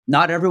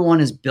Not everyone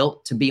is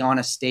built to be on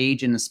a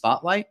stage in the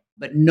spotlight,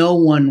 but no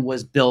one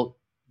was built,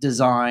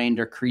 designed,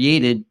 or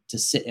created to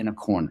sit in a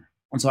corner.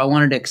 And so I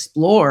wanted to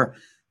explore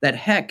that,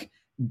 heck,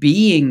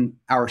 being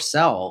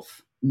ourselves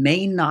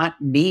may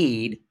not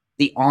need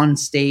the on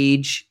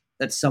stage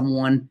that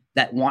someone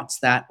that wants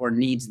that or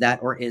needs that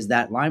or is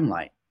that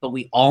limelight. But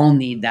we all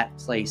need that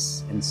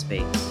place and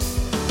space.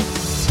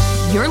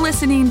 You're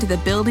listening to the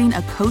Building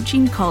a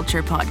Coaching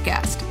Culture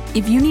podcast.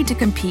 If you need to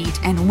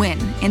compete and win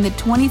in the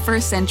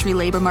 21st century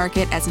labor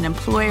market as an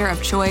employer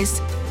of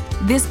choice,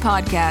 this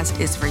podcast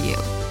is for you.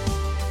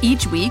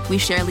 Each week, we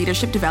share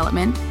leadership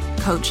development,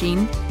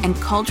 coaching, and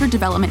culture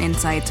development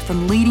insights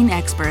from leading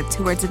experts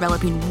who are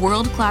developing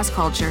world-class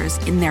cultures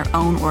in their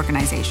own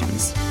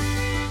organizations.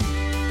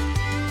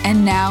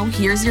 And now,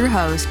 here's your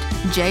host,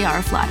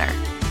 J.R. Flatter.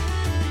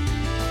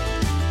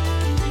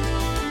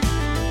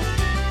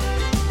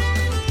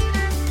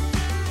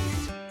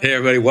 Hey,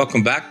 everybody.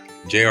 Welcome back.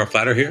 J.R.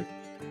 Flatter here.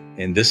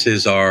 And this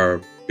is our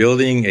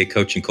Building a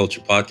Coaching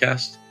Culture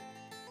podcast.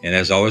 And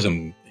as always,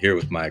 I'm here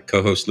with my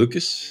co-host,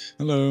 Lucas.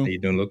 Hello. How you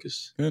doing,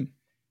 Lucas? Good.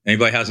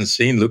 Anybody hasn't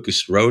seen,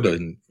 Lucas wrote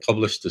and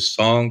published a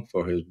song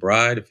for his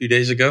bride a few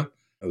days ago.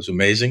 It was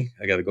amazing.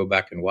 I got to go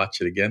back and watch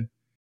it again.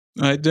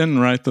 I didn't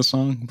write the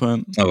song,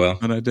 but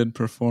I did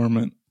perform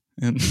it.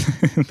 And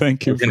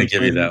thank you. We're going to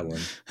give you that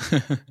one.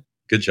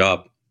 Good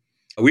job.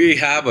 We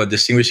have a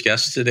distinguished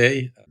guest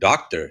today,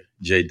 Dr.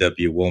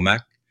 J.W.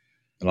 Womack.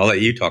 And I'll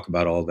let you talk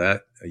about all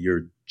that,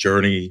 your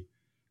journey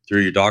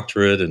through your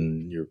doctorate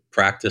and your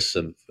practice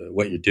of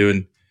what you're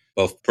doing,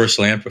 both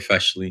personally and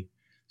professionally.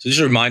 So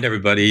just remind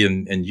everybody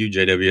and you,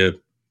 JW,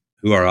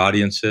 who our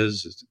audience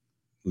is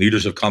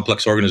leaders of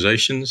complex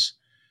organizations,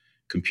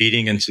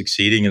 competing and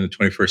succeeding in the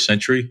 21st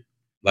century.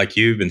 Like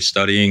you've been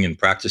studying and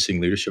practicing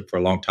leadership for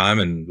a long time,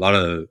 and a lot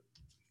of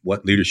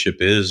what leadership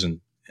is and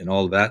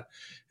all of that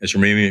has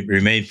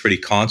remained pretty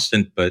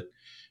constant, but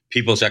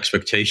people's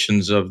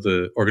expectations of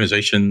the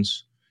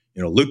organizations,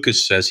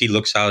 Lucas says he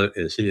looks out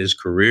at his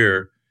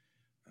career.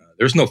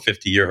 There's no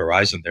 50-year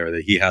horizon there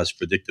that he has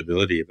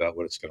predictability about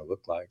what it's going to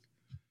look like.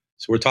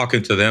 So we're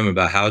talking to them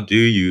about how do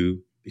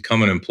you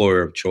become an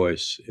employer of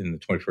choice in the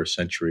 21st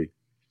century.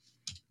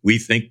 We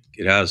think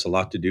it has a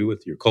lot to do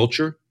with your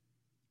culture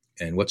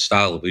and what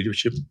style of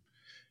leadership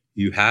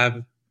you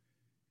have.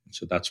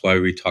 So that's why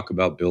we talk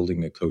about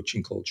building a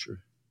coaching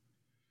culture.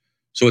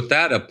 So with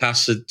that, I'll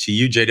pass it to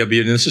you,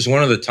 JW. And this is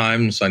one of the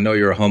times, I know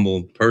you're a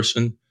humble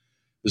person.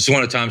 This is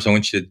one of the times I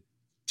want you to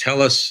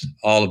tell us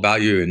all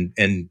about you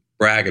and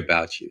brag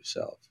about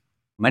yourself.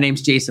 My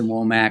name's Jason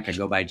Womack. I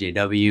go by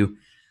JW.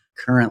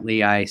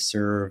 Currently, I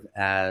serve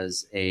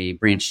as a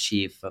branch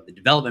chief of the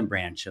development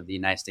branch of the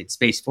United States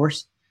Space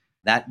Force.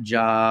 That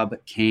job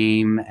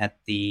came at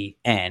the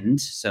end.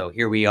 So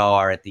here we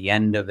are at the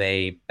end of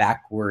a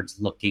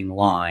backwards looking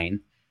line.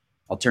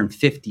 I'll turn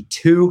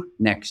 52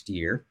 next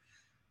year.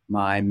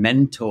 My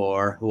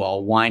mentor, who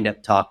I'll wind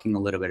up talking a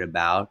little bit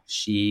about,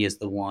 she is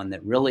the one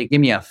that really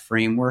gave me a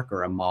framework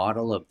or a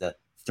model of the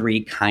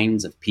three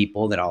kinds of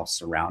people that I'll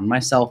surround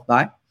myself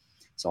by.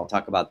 So I'll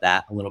talk about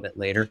that a little bit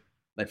later.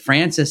 But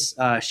Frances,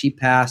 she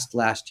passed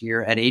last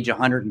year at age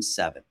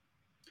 107.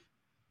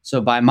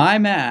 So by my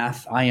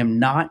math, I am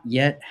not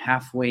yet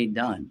halfway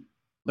done.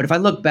 But if I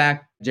look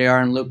back, JR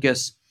and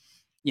Lucas,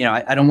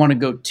 I don't want to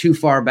go too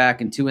far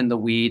back and too in the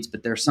weeds,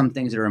 but there are some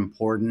things that are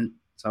important.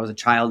 So I was a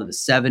child of the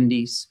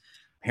 70s.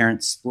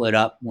 Parents split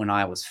up when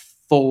I was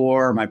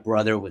 4. My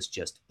brother was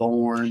just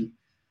born.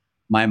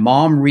 My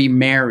mom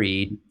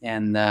remarried,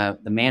 and the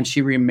man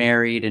she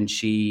remarried, and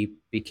she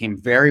became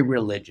very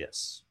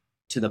religious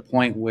to the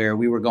point where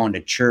we were going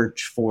to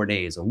church 4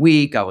 days a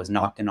week. I was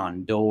knocking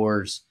on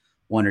doors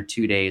 1 or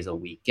 2 days a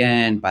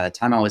weekend. By the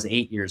time I was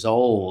 8 years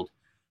old,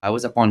 I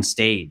was up on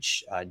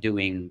stage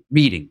doing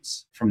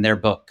readings from their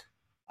book.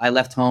 I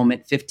left home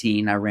at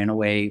 15. I ran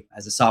away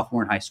as a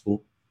sophomore in high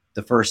school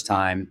the first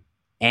time.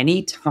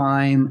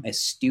 Anytime a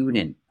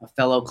student, a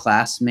fellow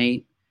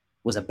classmate,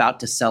 was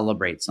about to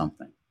celebrate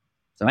something,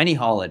 so any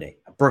holiday,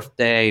 a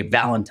birthday,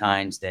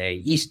 Valentine's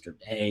Day, Easter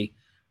Day,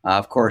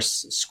 of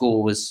course,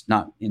 school was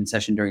not in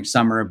session during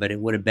summer, but it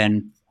would have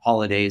been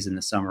holidays in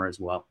the summer as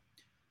well.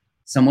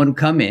 Someone would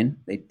come in,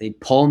 they'd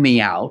pull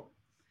me out.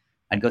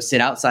 I'd go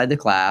sit outside the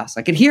class.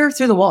 I could hear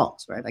through the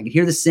walls, right? I could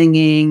hear the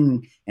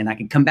singing, and I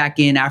could come back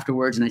in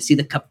afterwards and I see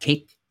the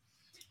cupcake.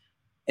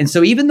 And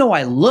so even though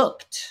I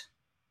looked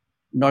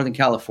Northern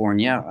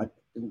California,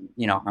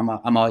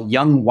 I'm a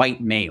young white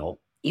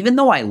male. Even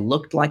though I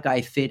looked like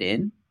I fit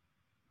in,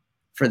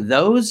 for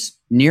those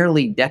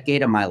nearly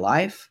decade of my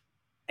life,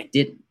 I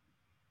didn't.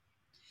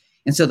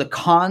 And so the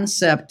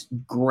concept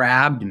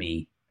grabbed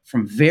me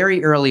from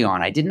very early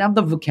on. I didn't have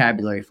the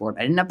vocabulary for it.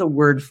 I didn't have the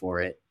word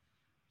for it.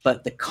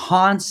 But the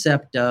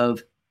concept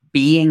of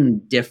being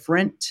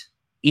different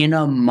in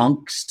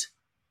amongst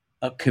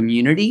a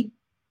community,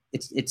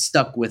 it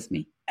stuck with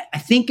me. I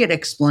think it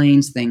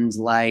explains things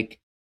like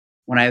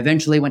when I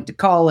eventually went to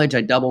college,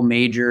 I double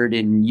majored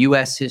in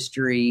U.S.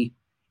 history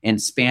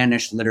and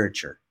Spanish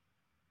literature.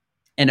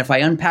 And if I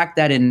unpack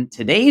that in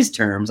today's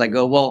terms, I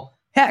go, well,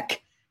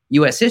 heck,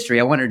 U.S. history,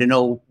 I wanted to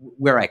know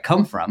where I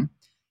come from.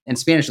 In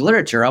Spanish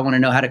literature, I want to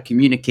know how to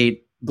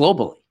communicate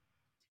globally.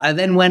 I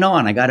then went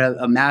on. I got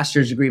a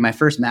master's degree. My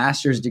first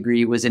master's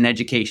degree was in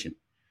education.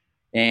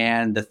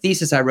 And the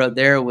thesis I wrote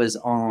there was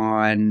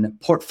on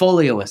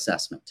portfolio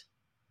assessment.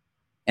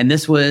 And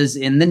this was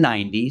in the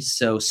 90s.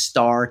 So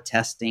STAR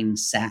testing,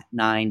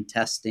 SAT-9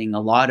 testing,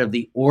 a lot of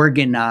the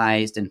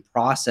organized and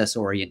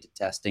process-oriented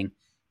testing.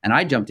 And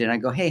I jumped in. I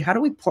go, hey, how do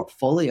we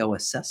portfolio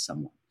assess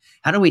someone?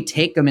 How do we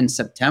take them in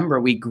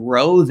September? We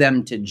grow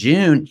them to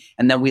June,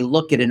 and then we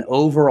look at an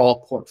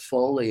overall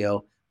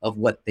portfolio of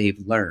what they've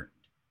learned.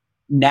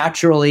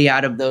 Naturally,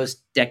 out of those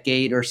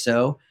decade or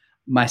so,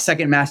 my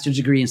second master's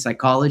degree in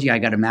psychology, I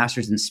got a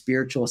master's in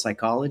spiritual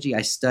psychology.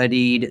 I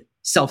studied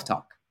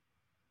self-talk.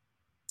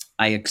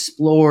 I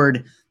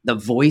explored the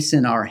voice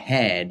in our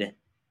head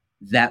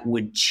that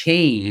would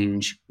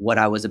change what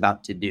I was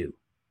about to do.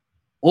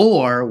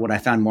 Or what I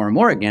found more and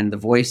more again, the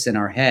voice in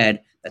our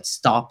head that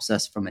stops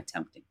us from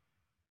attempting.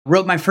 I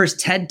wrote my first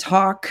TED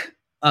Talk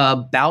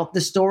about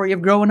the story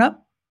of growing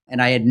up,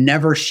 and I had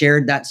never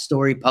shared that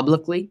story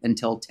publicly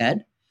until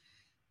TED.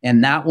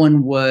 And that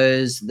one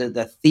was,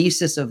 the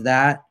thesis of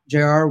that,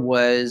 JR,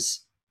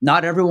 was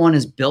not everyone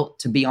is built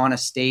to be on a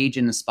stage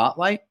in the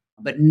spotlight,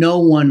 but no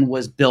one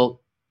was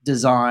built,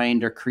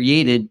 designed, or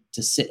created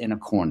to sit in a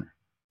corner.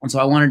 And so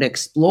I wanted to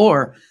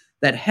explore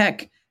that,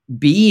 heck,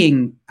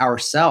 being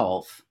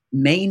ourselves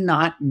may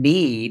not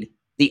need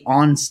the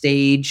on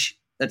stage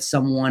that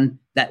someone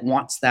that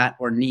wants that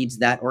or needs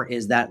that or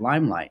is that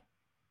limelight.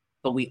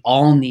 But we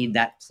all need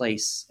that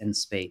place and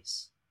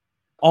space.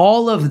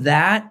 All of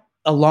that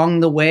along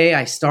the way,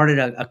 I started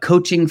a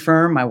coaching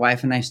firm. My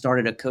wife and I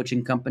started a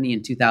coaching company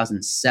in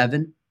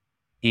 2007.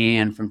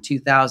 And from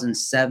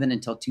 2007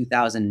 until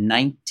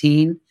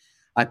 2019,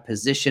 I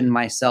positioned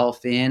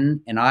myself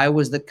in, and I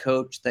was the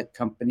coach that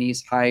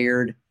companies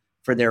hired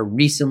for their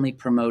recently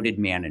promoted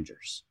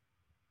managers.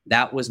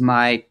 That was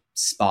my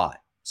spot.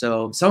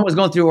 So if someone was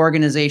going through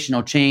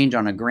organizational change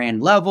on a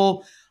grand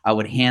level, I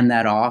would hand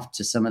that off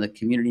to some of the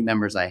community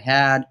members I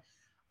had.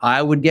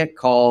 I would get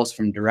calls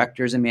from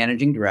directors and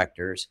managing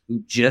directors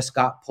who just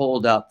got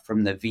pulled up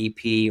from the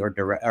VP or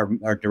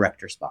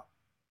director spot.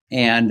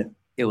 And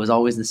it was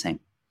always the same.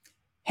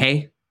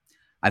 Hey,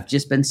 I've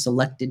just been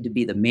selected to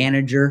be the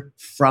manager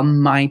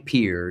from my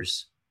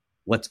peers.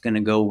 What's going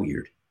to go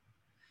weird?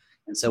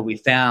 And so we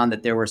found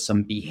that there were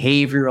some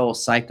behavioral,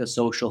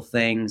 psychosocial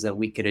things that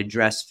we could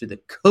address through the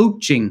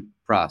coaching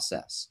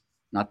process,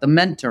 not the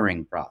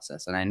mentoring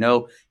process. And I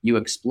know you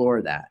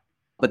explore that.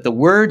 But the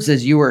words,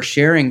 as you were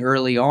sharing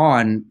early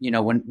on,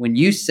 when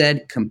you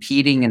said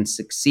competing and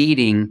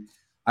succeeding,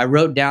 I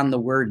wrote down the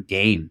word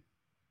game.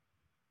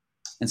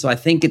 And so I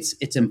think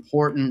it's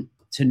important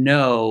to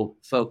know,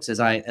 folks, as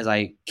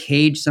I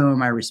cage some of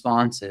my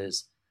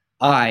responses,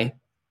 from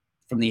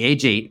the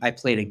age 8, I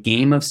played a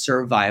game of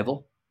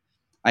survival.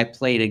 I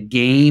played a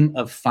game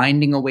of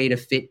finding a way to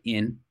fit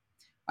in.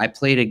 I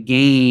played a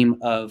game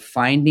of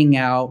finding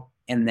out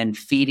and then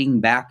feeding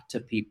back to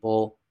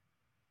people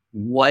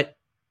what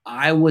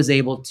I was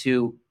able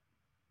to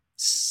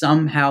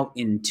somehow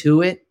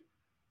intuit,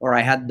 or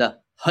I had the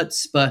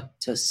chutzpah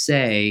to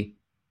say,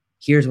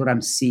 here's what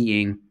I'm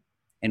seeing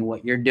and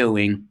what you're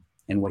doing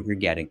and what you're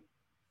getting.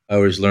 I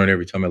always learn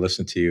every time I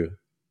listen to you.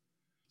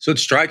 So it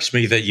strikes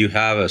me that you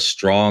have a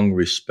strong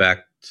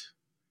respect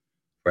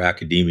for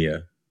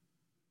academia.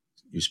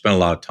 You spend a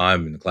lot of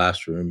time in the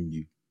classroom.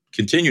 You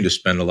continue to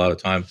spend a lot of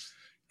time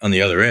on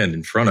the other end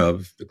in front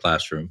of the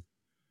classroom.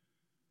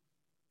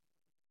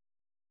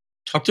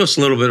 Talk to us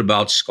a little bit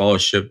about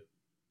scholarship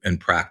and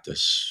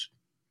practice.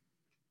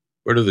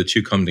 Where do the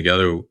two come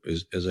together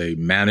as a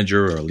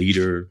manager or a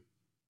leader?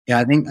 Yeah,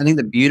 I think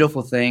the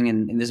beautiful thing,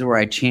 and this is where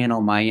I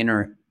channel my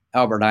inner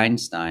Albert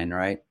Einstein,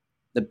 right?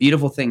 The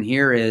beautiful thing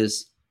here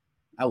is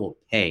I will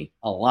pay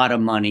a lot of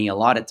money, a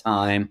lot of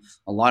time,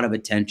 a lot of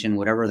attention,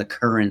 whatever the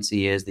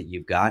currency is that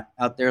you've got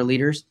out there,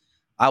 leaders.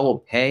 I will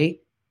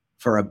pay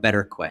for a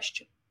better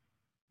question.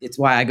 It's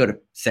why I go to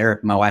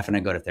therapy. My wife and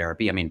I go to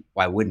therapy. I mean,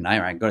 why wouldn't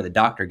I? I go to the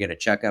doctor, get a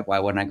checkup. Why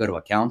wouldn't I go to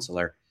a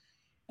counselor?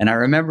 And I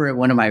remember in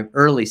one of my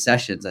early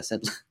sessions, I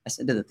said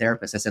to the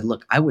therapist, I said,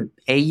 look, I would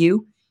pay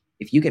you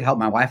if you could help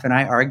my wife and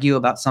I argue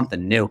about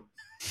something new.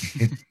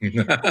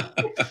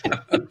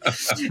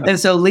 And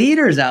so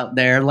leaders out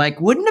there,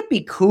 wouldn't it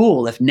be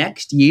cool if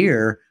next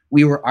year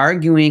we were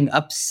arguing,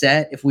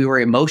 upset, if we were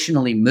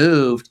emotionally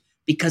moved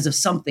because of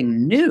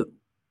something new,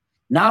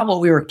 not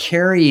what we were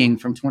carrying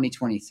from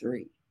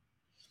 2023?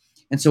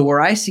 And so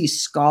where I see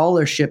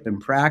scholarship and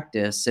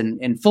practice,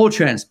 and in full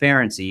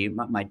transparency,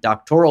 my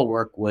doctoral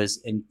work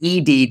was an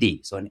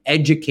EDD, so an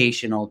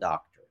educational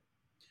doctorate.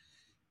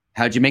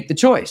 How'd you make the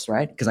choice,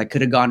 right? Because I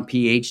could have gone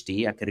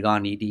PhD, I could have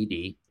gone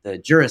EDD. The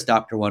Juris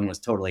Doctor one was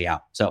totally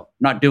out, so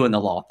not doing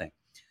the law thing.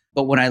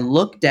 But when I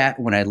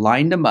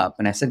lined them up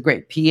and I said,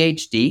 great,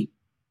 PhD,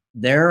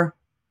 their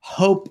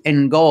hope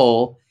and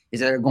goal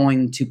is that they're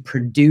going to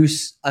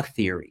produce a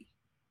theory.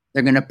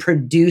 They're going to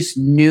produce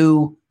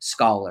new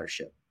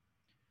scholarship.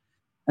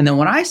 And then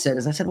what I said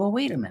is, well,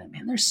 wait a minute,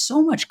 man, there's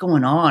so much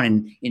going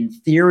on in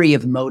theory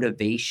of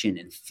motivation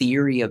and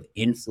theory of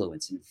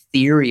influence and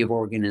theory of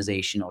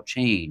organizational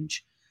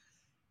change.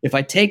 If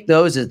I take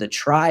those as the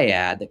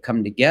triad that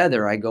come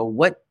together, I go,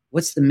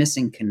 what's the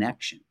missing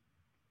connection?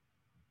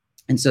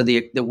 And so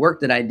the work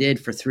that I did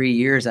for 3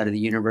 years out of the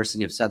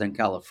University of Southern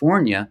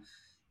California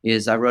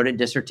is I wrote a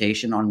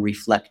dissertation on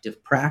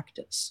reflective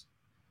practice.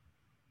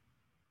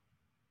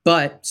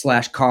 But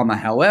 /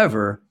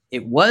 however,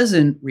 it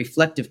wasn't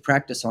reflective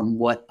practice on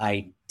what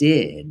I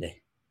did.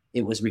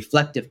 It was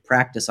reflective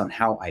practice on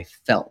how I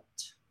felt.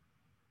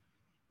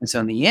 And so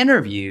in the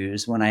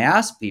interviews, when I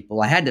asked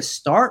people, I had to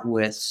start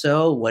with,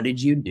 so what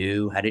did you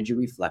do? How did you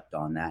reflect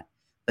on that?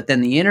 But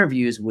then the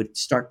interviews would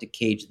start to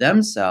cage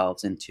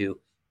themselves into,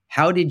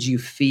 how did you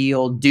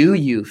feel? Do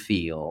you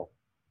feel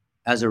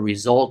as a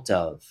result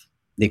of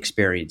the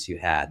experience you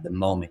had, the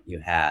moment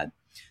you had,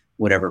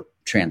 whatever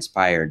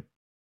transpired?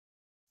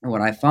 And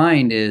what I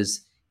find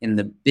is in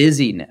the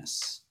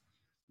busyness,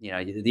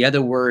 the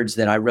other words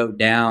that I wrote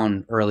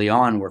down early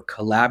on were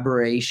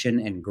collaboration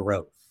and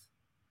growth.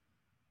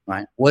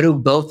 Right? What do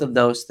both of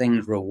those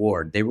things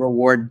reward? They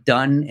reward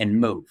done and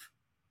move.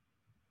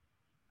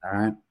 All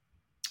right.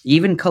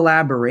 Even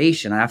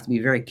collaboration, I have to be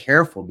very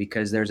careful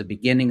because there's a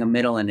beginning, a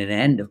middle, and an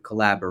end of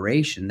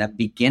collaboration. That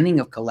beginning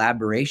of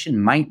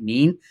collaboration might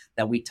mean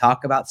that we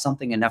talk about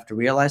something enough to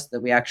realize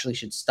that we actually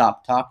should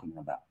stop talking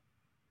about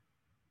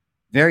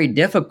it. Very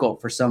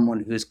difficult for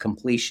someone who's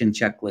completion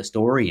checklist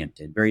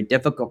oriented. Very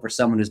difficult for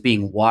someone who's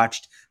being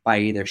watched by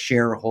either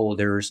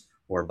shareholders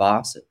or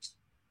bosses.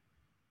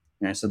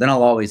 So then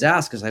I'll always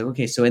ask, is like,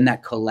 okay, so in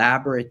that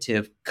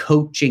collaborative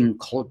coaching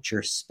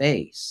culture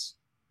space,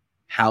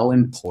 how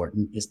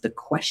important is the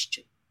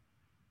question?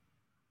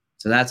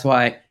 So that's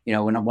why,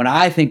 when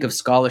I think of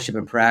scholarship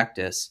and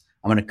practice,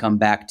 I'm going to come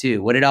back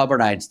to, what did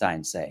Albert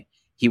Einstein say?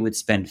 He would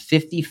spend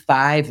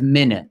 55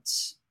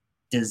 minutes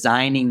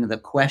designing the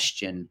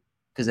question,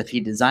 because if he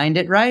designed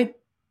it right,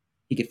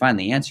 he could find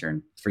the answer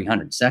in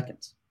 300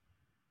 seconds.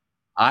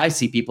 I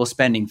see people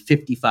spending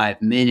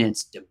 55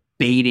 minutes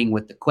debating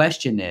what the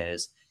question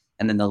is,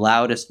 and then the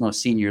loudest,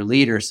 most senior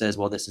leader says,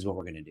 well, this is what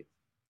we're going to do.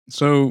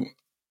 So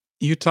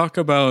you talk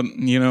about,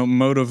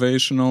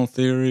 motivational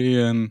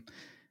theory and,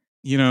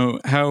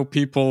 how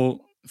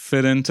people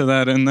fit into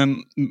that. And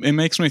then it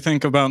makes me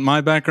think about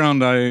my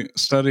background. I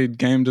studied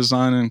game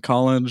design in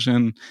college,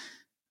 and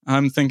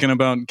I'm thinking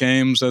about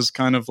games as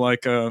kind of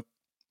like a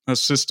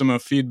system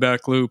of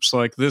feedback loops.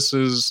 Like, this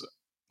is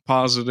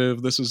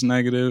positive, this is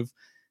negative,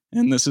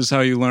 and this is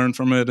how you learn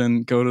from it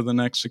and go to the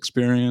next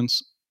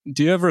experience.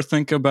 Do you ever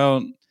think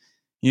about,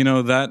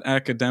 that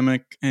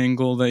academic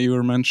angle that you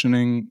were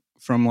mentioning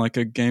from like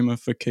a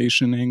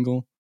gamification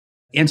angle?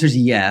 Answer is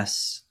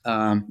yes.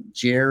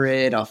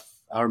 Jared, I'll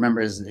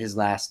remember his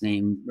last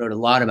name, wrote a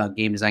lot about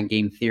game design,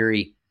 game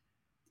theory.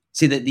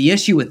 See, the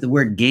issue with the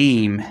word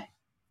game,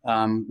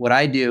 what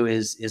I do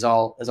is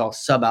I'll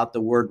sub out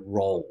the word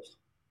role.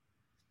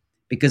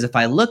 Because if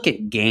I look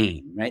at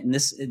game, right, and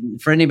this,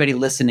 for anybody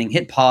listening,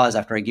 hit pause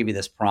after I give you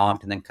this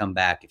prompt and then come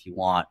back if you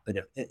want. But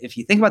if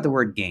you think about the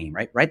word game,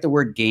 right, write the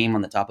word game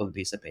on the top of a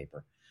piece of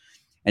paper.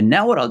 And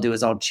now what I'll do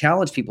is I'll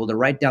challenge people to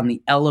write down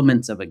the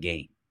elements of a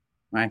game,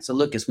 right? So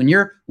look, when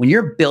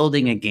you're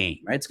building a game,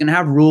 right, it's going to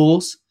have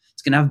rules,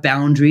 it's going to have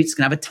boundaries, it's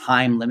going to have a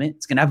time limit,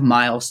 it's going to have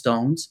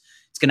milestones,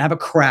 it's going to have a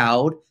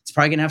crowd, it's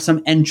probably going to have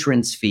some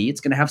entrance fee, it's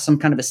going to have some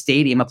kind of a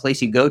stadium, a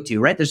place you go to,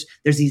 right? There's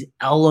these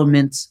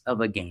elements of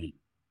a game.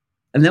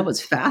 And then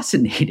what's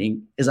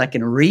fascinating is I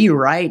can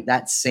rewrite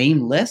that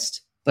same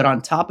list, but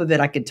on top of it,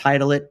 I could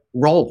title it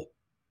role.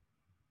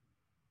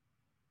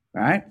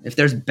 Right? If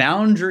there's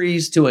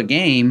boundaries to a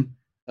game,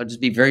 I'll just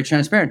be very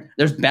transparent.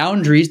 There's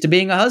boundaries to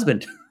being a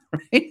husband,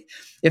 right?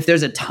 If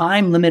there's a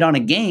time limit on a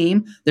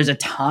game, there's a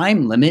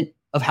time limit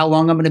of how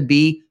long I'm going to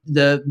be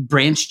the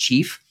branch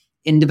chief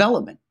in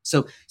development.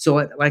 So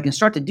what I can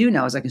start to do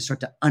now is I can start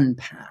to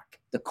unpack.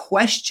 The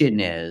question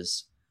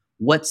is,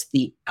 what's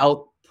the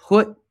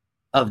output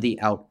of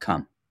the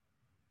outcome?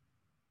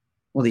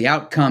 Well, the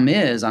outcome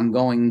is I'm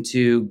going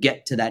to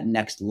get to that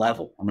next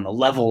level. I'm going to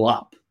level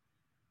up.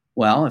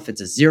 Well, if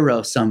it's a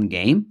zero-sum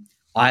game,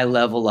 I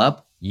level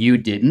up, you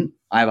didn't.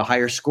 I have a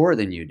higher score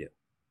than you do.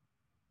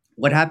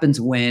 What happens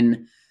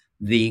when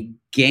the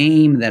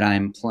game that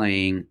I'm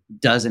playing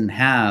doesn't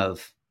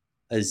have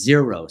a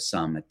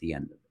zero-sum at the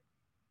end of it?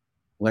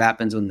 What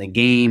happens when the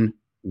game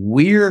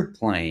we're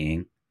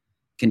playing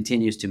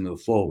continues to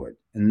move forward?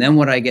 And then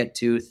what I get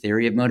to,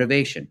 theory of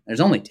motivation. There's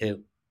only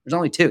two.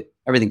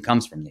 Everything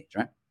comes from these,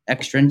 right?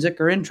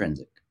 Extrinsic or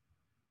intrinsic.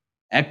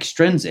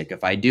 Extrinsic,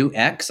 if I do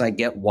X, I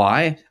get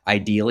Y.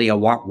 Ideally, I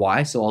want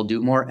Y, so I'll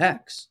do more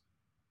X.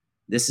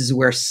 This is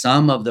where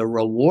some of the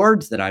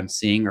rewards that I'm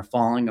seeing are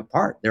falling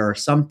apart. There are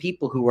some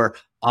people who are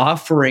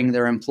offering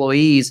their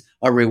employees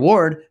a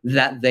reward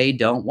that they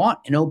don't want.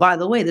 And oh, by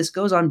the way, this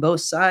goes on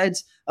both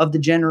sides of the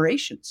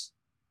generations.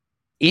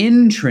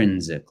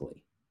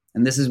 Intrinsically,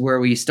 and this is where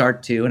we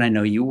start to, and I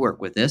know you work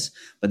with this,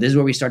 but this is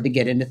where we start to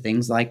get into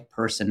things like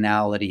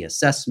personality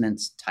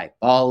assessments,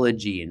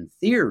 typology, and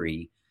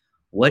theory.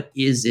 What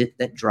is it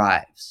that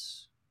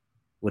drives?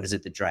 What is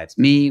it that drives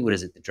me? What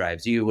is it that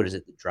drives you? What is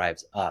it that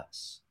drives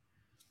us?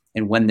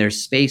 And when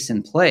there's space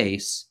and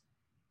place,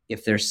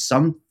 if there's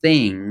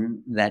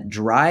something that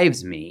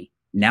drives me,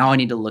 now I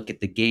need to look at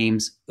the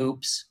game's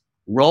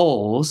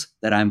roles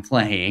that I'm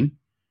playing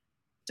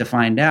to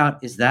find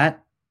out, is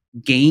that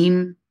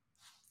game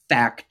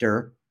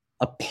factor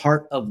a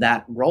part of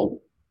that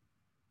role?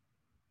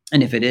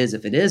 And if it is,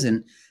 if it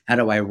isn't, how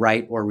do I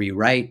write or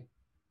rewrite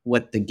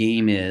what the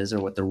game is or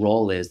what the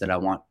role is that I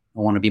want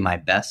to be my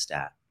best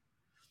at?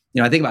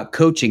 I think about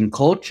coaching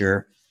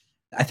culture.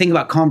 I think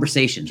about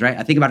conversations, right?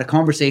 I think about a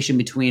conversation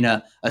between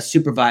a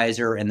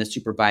supervisor and the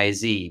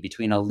supervisee,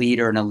 between a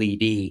leader and a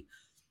leadee.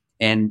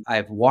 And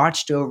I've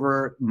watched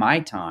over my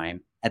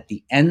time at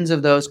the ends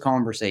of those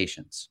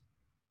conversations.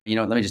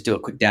 Let me just do a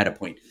quick data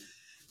point.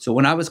 So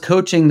when I was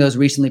coaching those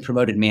recently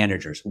promoted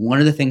managers, one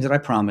of the things that I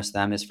promised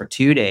them is for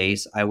 2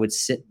 days, I would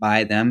sit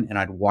by them and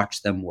I'd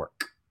watch them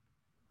work.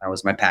 That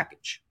was my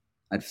package.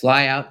 I'd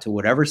fly out to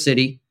whatever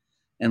city,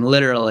 and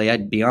literally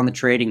I'd be on the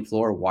trading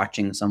floor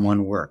watching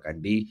someone work.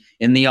 I'd be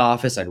in the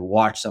office. I'd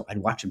watch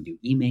them do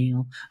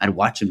email. I'd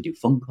watch them do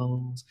phone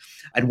calls.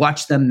 I'd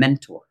watch them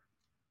mentor.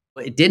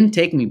 It didn't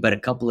take me but a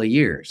couple of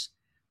years.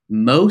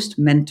 Most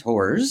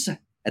mentors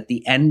at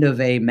the end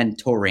of a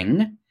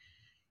mentoring,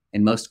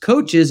 and most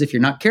coaches, if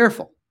you're not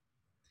careful,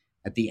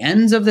 at the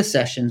ends of the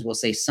sessions will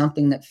say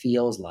something that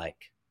feels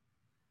like,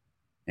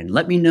 and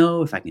let me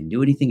know if I can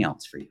do anything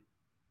else for you.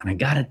 And I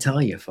got to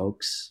tell you,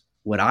 folks,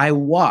 what I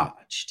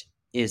watched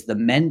is the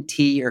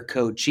mentee or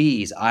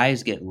coachee's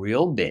eyes get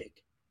real big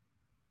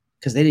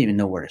because they didn't even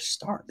know where to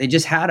start. They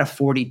just had a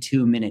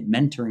 42-minute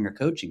mentoring or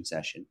coaching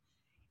session.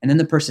 And then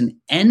the person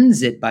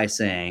ends it by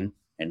saying,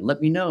 and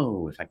let me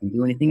know if I can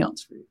do anything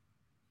else for you.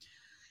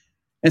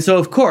 And so,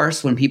 of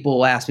course, when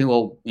people ask me,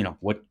 well,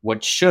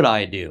 what should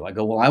I do? I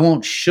go, well, I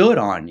won't should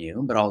on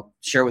you, but I'll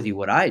share with you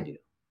what I do.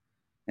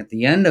 At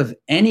the end of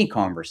any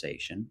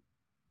conversation,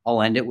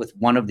 I'll end it with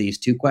one of these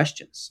two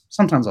questions.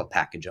 Sometimes I'll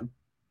package them.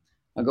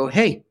 I'll go,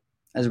 hey,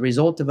 as a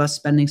result of us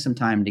spending some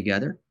time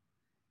together,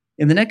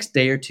 in the next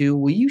day or two,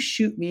 will you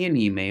shoot me an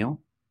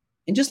email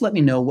and just let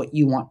me know what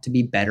you want to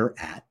be better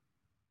at?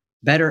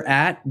 Better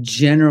at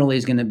generally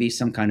is going to be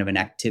some kind of an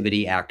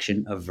activity,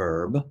 action, a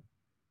verb.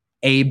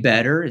 A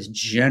better is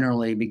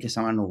generally because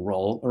I'm on a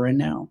role or a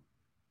noun.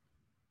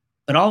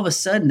 But all of a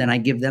sudden, then I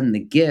give them the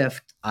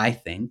gift, I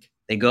think.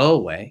 They go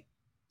away.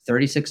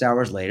 36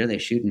 hours later, they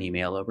shoot an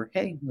email over.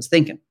 Hey, I was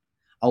thinking,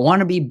 I want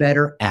to be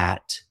better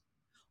at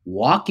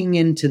walking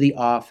into the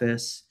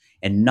office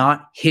and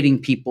not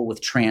hitting people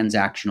with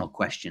transactional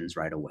questions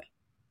right away.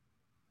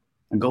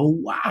 I go,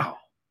 wow,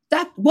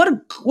 what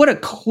a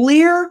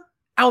clear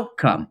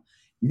outcome.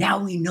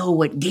 Now we know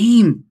what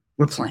game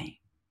we're playing.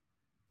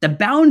 The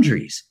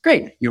boundaries,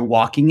 great. You're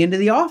walking into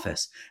the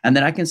office. And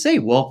then I can say,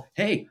 well,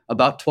 hey,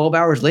 about 12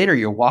 hours later,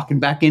 you're walking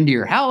back into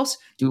your house.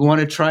 Do we want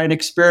to try and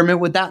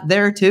experiment with that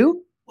there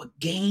too? What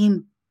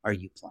game are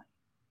you playing?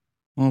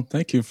 Well,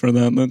 thank you for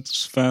that.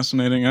 That's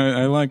fascinating.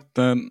 I like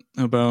that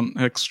about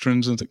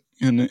extrinsic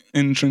and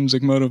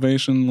intrinsic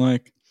motivation,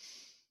 like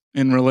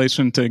in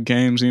relation to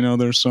games,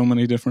 there's so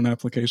many different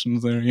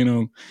applications there,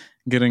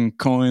 getting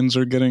coins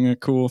or getting a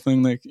cool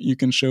thing that you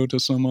can show to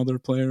some other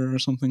player or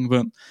something.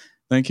 But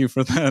thank you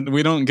for that.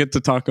 We don't get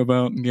to talk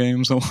about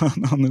games a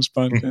lot on this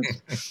podcast.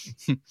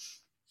 So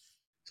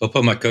I'll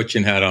put my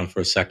coaching hat on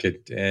for a second.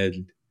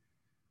 And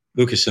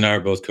Lucas and I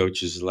are both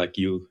coaches like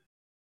you.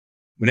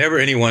 Whenever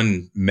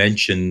anyone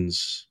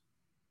mentions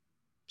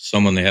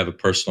someone they have a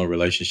personal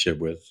relationship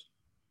with,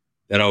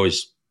 that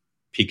always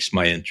piques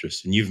my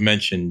interest. And you've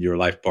mentioned your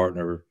life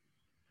partner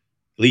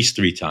at least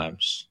 3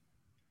 times.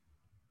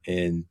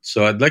 And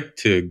so I'd like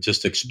to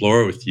just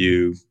explore with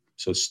you.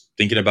 So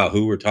thinking about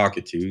who we're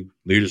talking to,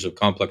 leaders of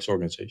complex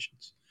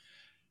organizations,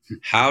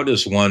 how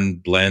does one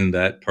blend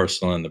that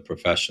personal and the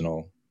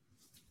professional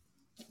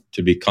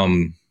to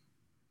become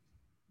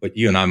what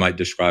you and I might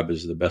describe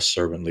as the best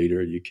servant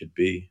leader you could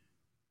be?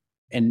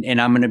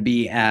 And I'm going to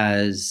be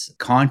as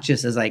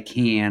conscious as I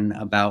can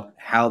about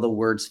how the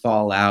words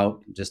fall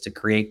out, just to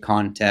create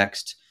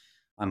context.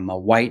 I'm a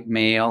white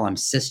male. I'm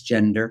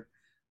cisgender.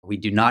 We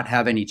do not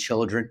have any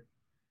children.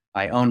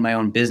 I own my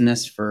own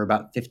business for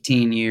about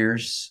 15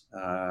 years.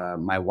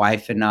 My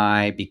wife and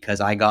I, because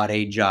I got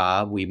a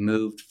job, we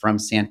moved from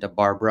Santa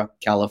Barbara,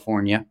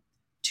 California,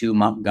 to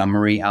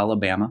Montgomery,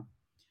 Alabama.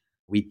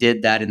 We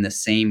did that in the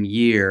same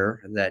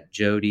year that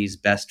Jody's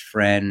best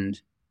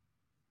friend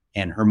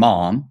and her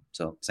mom,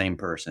 so same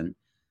person,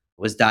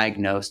 was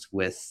diagnosed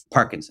with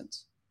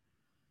Parkinson's.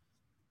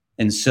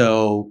 And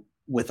so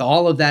with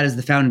all of that as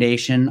the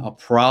foundation, I'll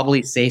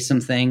probably say some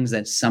things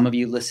that some of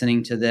you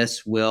listening to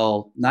this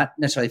will not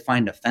necessarily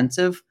find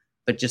offensive,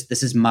 but just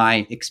this is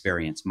my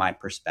experience, my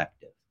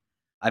perspective.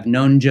 I've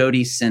known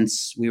Jody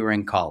since we were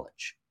in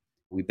college.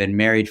 We've been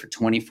married for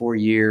 24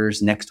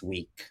 years next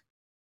week.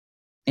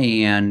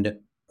 And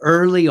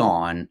early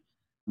on,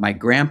 my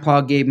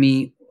grandpa gave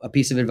me a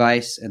piece of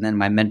advice, and then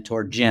my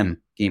mentor, Jim,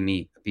 gave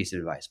me a piece of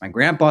advice. My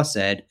grandpa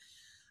said,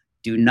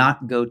 do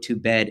not go to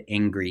bed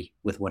angry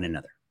with one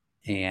another.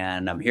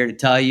 And I'm here to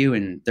tell you,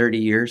 in 30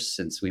 years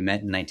since we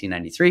met in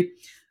 1993,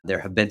 there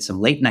have been some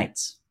late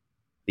nights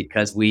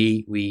because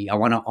I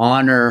want to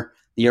honor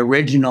the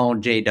original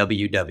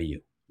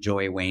JWW,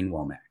 Joy Wayne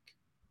Womack.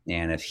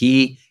 And if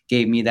he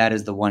gave me that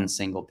as the one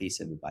single piece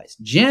of advice,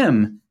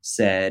 Jim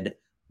said,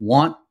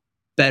 want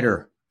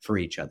better for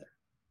each other.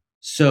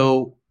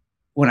 So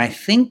when I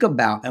think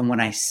about and when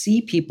I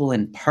see people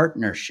in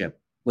partnership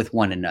with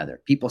one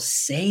another, people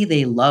say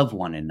they love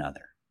one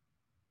another.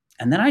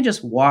 And then I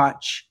just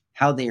watch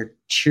how they are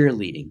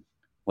cheerleading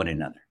one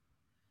another.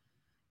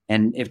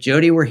 And if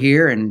Jody were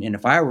here and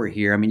if I were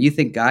here, I mean, you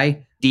think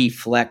I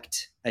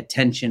deflect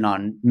attention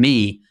on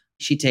me,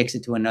 she takes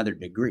it to another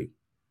degree.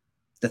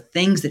 The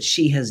things that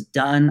she has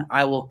done,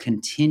 I will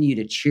continue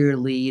to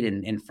cheerlead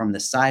and from the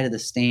side of the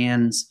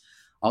stands,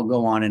 I'll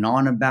go on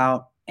and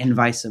about, and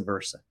vice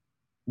versa.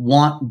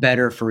 Want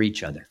better for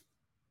each other.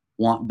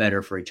 Want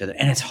better for each other.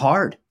 And it's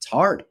hard. It's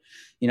hard.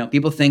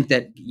 People think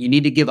that you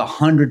need to give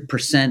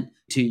 100%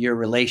 to your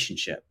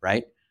relationship,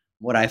 right?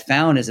 What I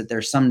found is that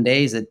there's some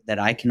days that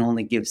I can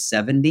only give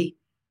 70.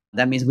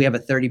 That means we have a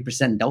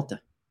 30%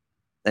 delta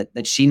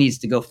that she needs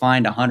to go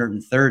find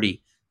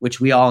 130, which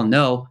we all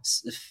know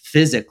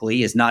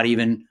physically is not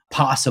even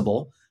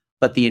possible.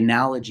 But the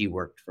analogy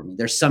worked for me.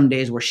 There's some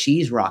days where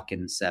she's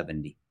rocking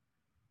 70.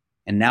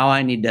 And now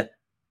I need to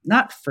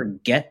not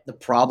forget the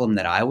problem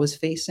that I was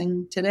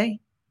facing today,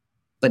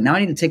 but now I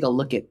need to take a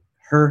look at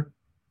her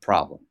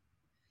problem.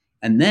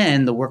 And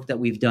then the work that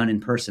we've done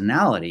in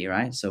personality,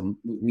 right? So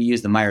we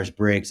use the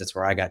Myers-Briggs. That's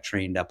where I got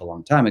trained up a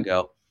long time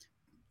ago.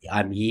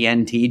 I'm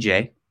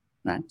ENTJ,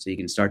 right? So you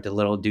can start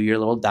to do your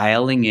little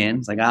dialing in.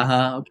 It's like,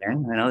 okay, I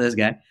know this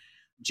guy.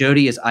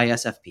 Jody is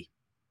ISFP.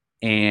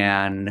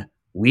 And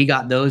we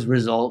got those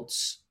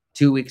results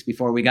 2 weeks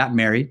before we got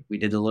married. We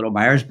did a little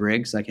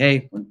Myers-Briggs, like,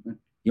 hey,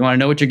 you want to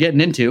know what you're getting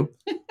into?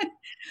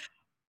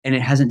 And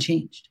it hasn't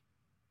changed.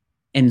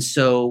 And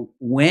so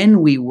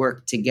when we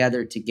work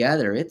together,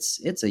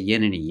 it's a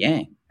yin and a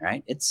yang,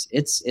 right? It's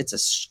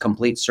a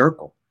complete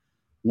circle.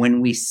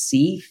 When we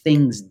see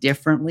things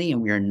differently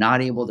and we are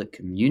not able to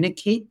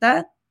communicate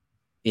that,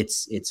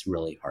 it's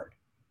really hard.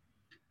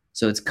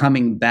 So it's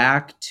coming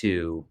back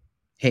to,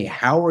 hey,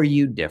 how are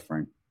you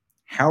different?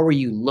 How are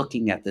you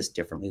looking at this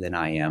differently than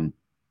I am?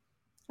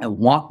 I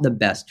want the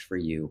best for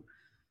you.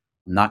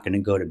 I'm not going to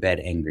go to bed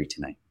angry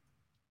tonight.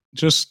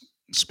 Just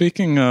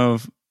speaking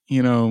of,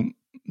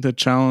 the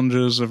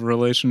challenges of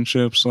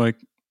relationships, like,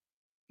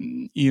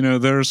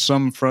 there's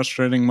some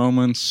frustrating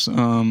moments,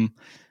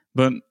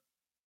 but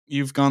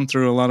you've gone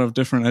through a lot of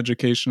different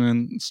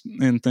education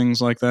and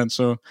things like that.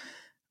 So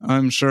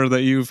I'm sure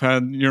that you've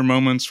had your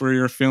moments where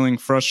you're feeling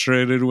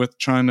frustrated with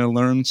trying to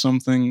learn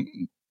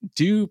something.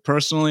 Do you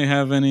personally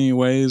have any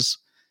ways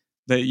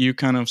that you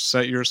kind of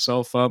set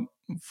yourself up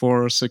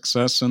for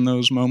success in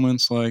those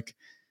moments? Like,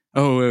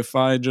 oh, if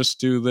I just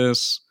do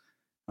this,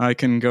 I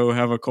can go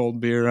have a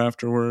cold beer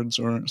afterwards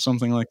or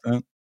something like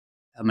that.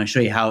 I'm going to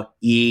show you how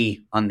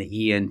on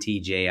the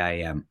ENTJ I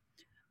am.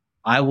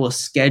 I will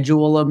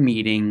schedule a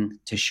meeting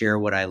to share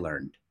what I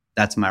learned.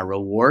 That's my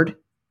reward,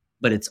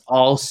 but it's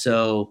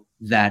also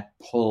that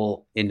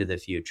pull into the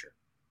future.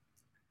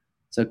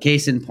 So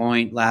case in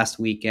point, last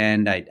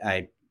weekend,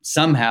 I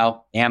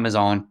somehow,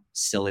 Amazon,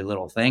 silly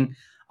little thing,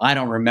 I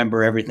don't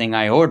remember everything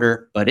I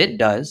order, but it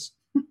does.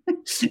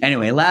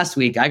 Anyway, last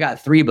week I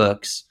got 3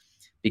 books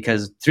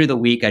because through the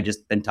week I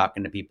just been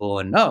talking to people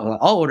and,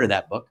 I'll order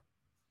that book.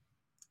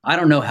 I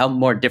don't know how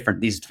more different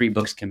these 3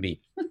 books can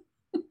be.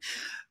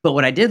 But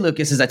what I did,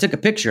 Lucas, is I took a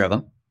picture of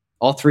them,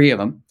 all 3 of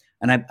them,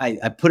 and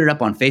I put it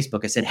up on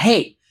Facebook. I said,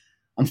 hey,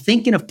 I'm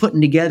thinking of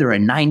putting together a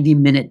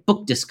 90-minute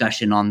book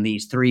discussion on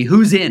these 3.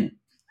 Who's in?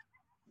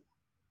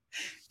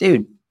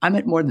 Dude, I'm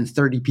at more than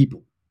 30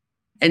 people.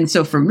 And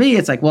so for me,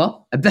 it's like,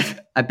 well,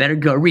 I better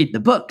go read the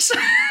books.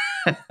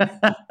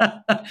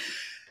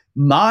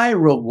 My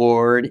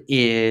reward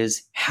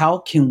is how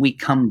can we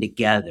come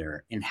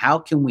together and how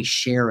can we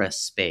share a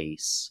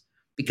space?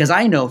 Because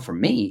I know for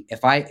me,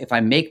 if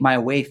I make my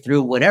way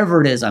through whatever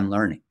it is I'm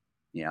learning,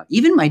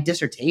 even my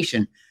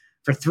dissertation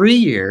for 3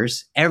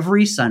 years,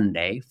 every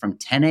Sunday from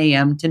 10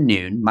 a.m. to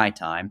noon, my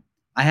time,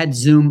 I had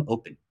Zoom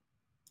open.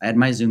 I had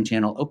my Zoom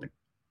channel open.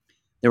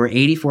 There were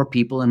 84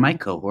 people in my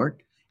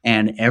cohort.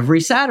 And every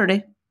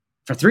Saturday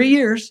for 3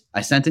 years,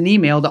 I sent an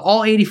email to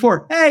all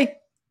 84. Hey,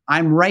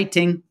 I'm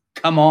writing.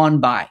 Come on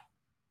by.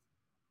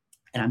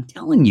 And I'm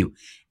telling you,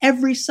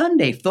 every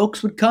Sunday,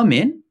 folks would come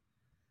in,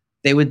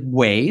 they would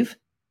wave,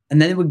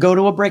 and then they would go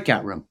to a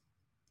breakout room.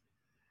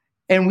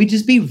 And we'd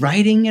just be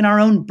writing in our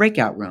own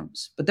breakout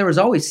rooms. But there was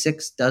always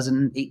 6,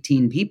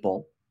 18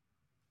 people.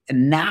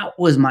 And that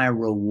was my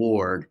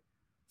reward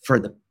for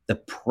the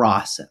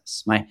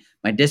process.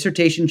 My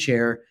dissertation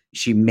chair,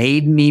 she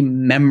made me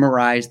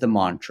memorize the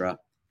mantra,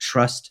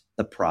 trust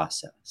the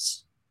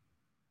process.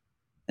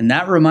 And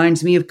that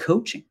reminds me of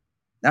coaching.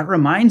 That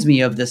reminds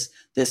me of this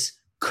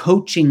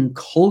coaching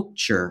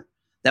culture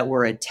that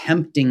we're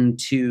attempting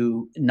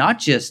to not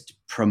just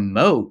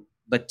promote,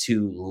 but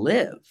to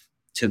live,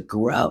 to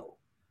grow.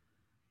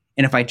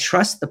 And if I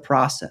trust the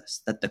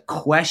process, that the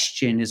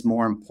question is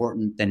more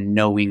important than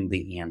knowing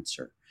the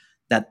answer,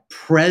 that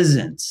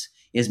presence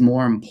is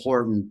more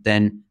important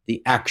than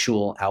the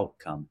actual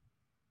outcome,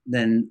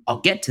 then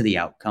I'll get to the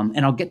outcome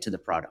and I'll get to the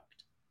product.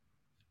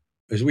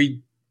 As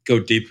we go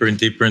deeper and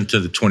deeper into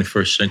the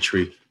 21st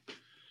century,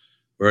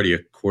 we're already a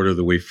quarter of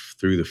the way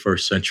through the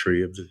first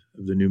century of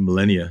the new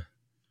millennia.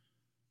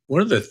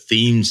 One of the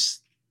themes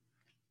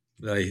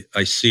that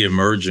I see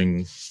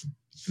emerging,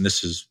 and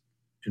this is,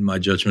 in my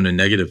judgment, a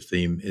negative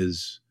theme,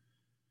 is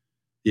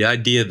the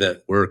idea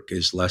that work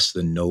is less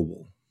than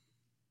noble.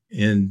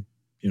 And,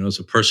 as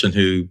a person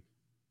who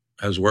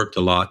has worked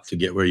a lot to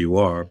get where you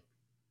are,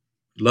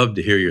 I'd love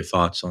to hear your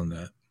thoughts on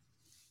that.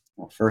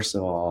 Well, first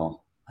of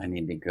all, I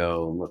need to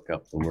go look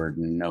up the word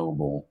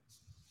noble.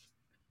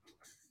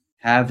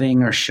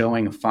 Having or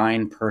showing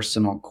fine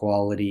personal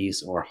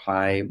qualities or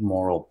high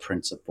moral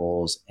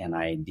principles and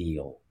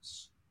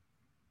ideals.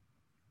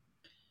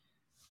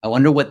 I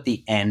wonder what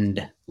the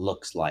end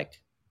looks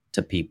like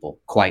to people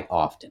quite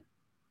often.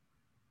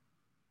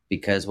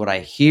 Because what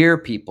I hear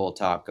people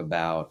talk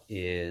about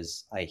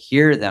is I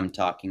hear them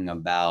talking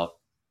about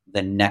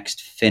the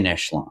next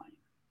finish line.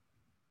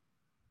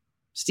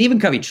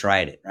 Stephen Covey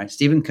tried it, right?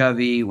 Stephen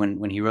Covey,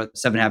 when he wrote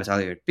 7 Habits of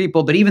Highly Effective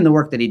People, but even the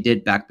work that he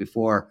did back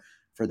before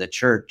for the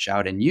church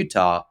out in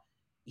Utah,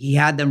 he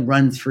had them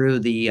run through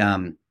the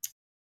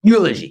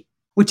eulogy,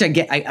 which I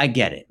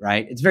get it,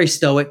 right? It's very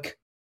stoic.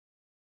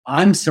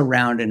 I'm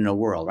surrounded in a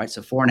world, right?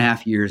 So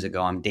 4.5 years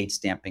ago, I'm date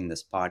stamping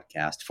this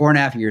podcast.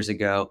 4.5 years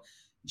ago,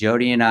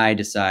 Jody and I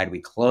decide we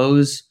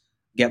close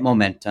Get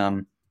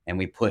Momentum and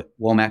we put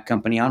Womack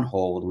Company on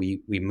hold.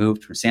 We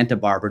moved from Santa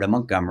Barbara to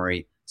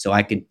Montgomery so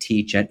I could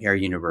teach at Air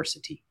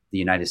University, the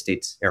United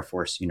States Air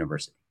Force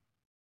University.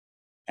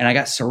 And I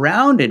got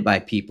surrounded by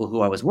people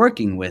who I was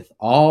working with.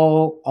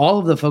 All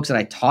of the folks that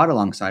I taught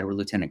alongside were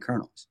lieutenant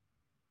colonels.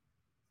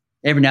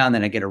 Every now and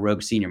then I get a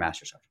rogue senior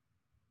master sergeant.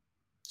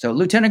 So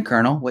lieutenant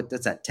colonel,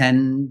 that's that,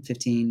 10,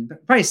 15,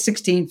 probably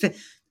 16,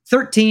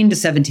 13 to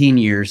 17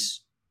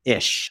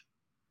 years-ish.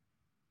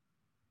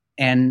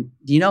 And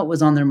do you know what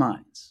was on their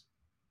minds?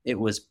 It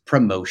was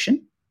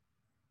promotion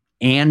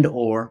and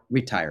or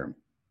retirement.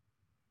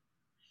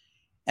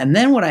 And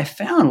then what I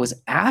found was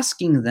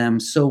asking them,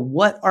 so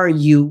what are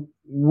you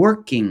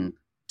working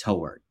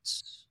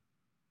towards?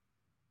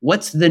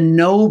 What's the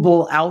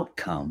noble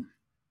outcome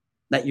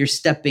that you're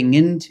stepping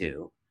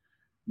into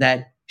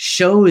that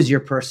shows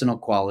your personal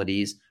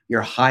qualities,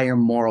 your higher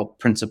moral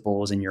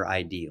principles, and your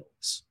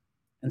ideals?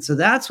 And so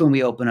that's when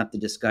we open up the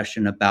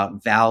discussion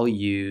about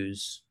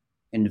values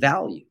and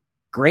value.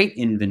 Great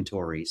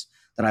inventories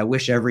that I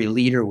wish every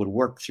leader would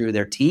work through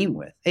their team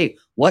with. Hey,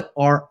 what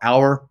are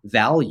our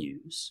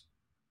values?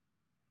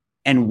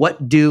 And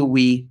what do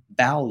we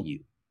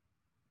value?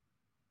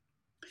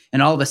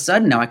 And all of a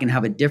sudden now I can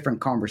have a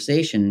different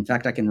conversation. In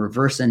fact, I can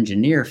reverse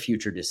engineer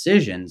future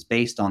decisions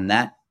based on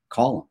that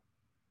column.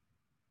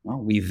 Well,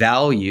 we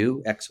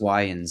value X,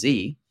 Y, and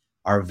Z.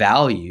 Our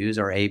values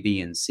are A,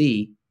 B, and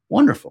C.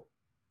 Wonderful.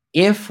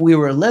 If we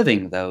were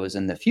living those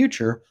in the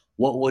future,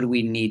 what would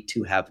we need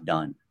to have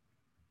done?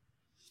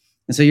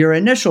 And so your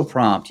initial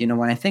prompt,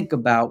 when I think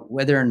about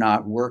whether or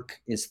not work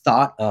is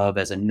thought of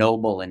as a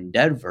noble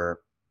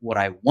endeavor, what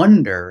I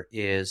wonder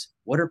is,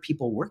 what are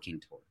people working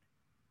toward?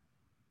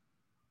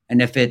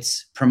 And if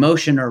it's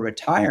promotion or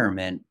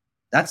retirement,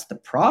 that's the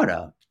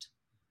product.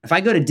 If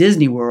I go to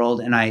Disney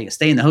World and I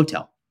stay in the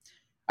hotel,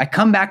 I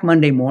come back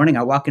Monday morning,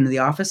 I walk into the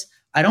office,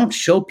 I don't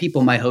show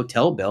people my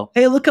hotel bill.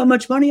 Hey, look how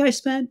much money I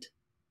spent.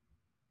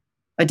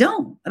 I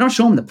don't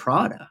show them the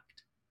product.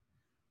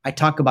 I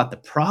talk about the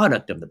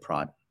product of the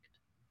product.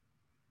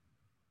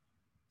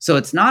 So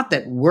it's not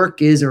that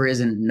work is or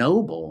isn't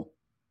noble.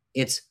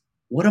 It's,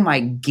 what am I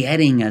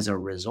getting as a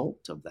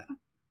result of that?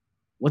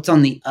 What's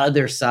on the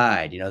other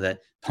side? That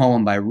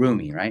poem by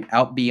Rumi, right?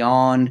 Out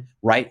beyond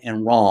right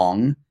and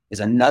wrong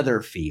is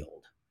another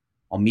field.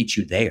 I'll meet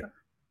you there.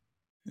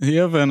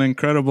 You have an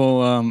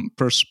incredible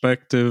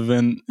perspective,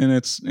 and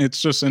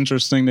it's just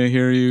interesting to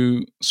hear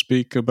you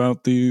speak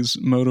about these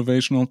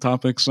motivational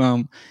topics.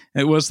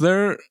 Was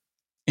there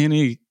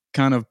any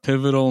kind of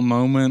pivotal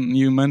moment?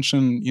 You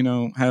mentioned,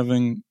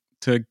 having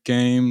to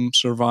game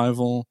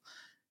survival.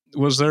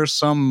 Was there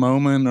some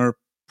moment or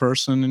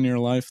person in your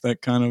life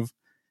that kind of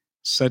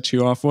set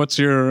you off? What's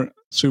your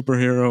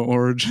superhero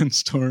origin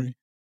story?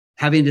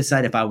 Having to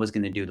decide if I was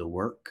going to do the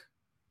work.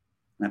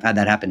 And I've had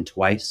that happen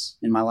twice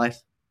in my life.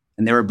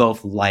 And they were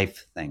both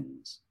life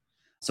things.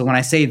 So when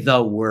I say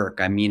the work,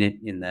 I mean it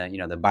in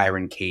the, the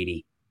Byron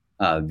Katie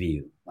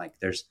view. Like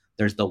there's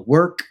the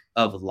work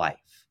of life.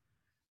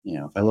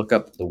 If I look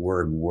up the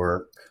word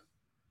work,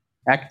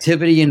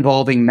 activity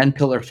involving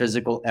mental or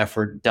physical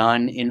effort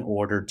done in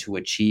order to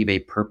achieve a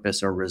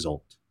purpose or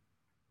result.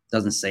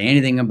 Doesn't say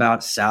anything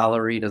about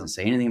salary, doesn't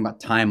say anything about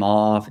time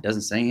off. It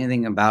doesn't say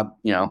anything about,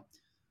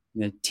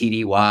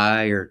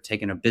 TDY or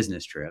taking a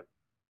business trip.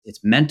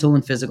 It's mental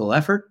and physical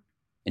effort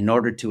in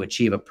order to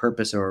achieve a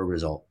purpose or a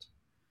result.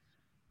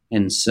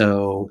 And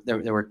so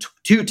there were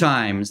 2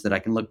 times that I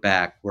can look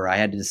back where I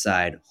had to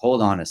decide,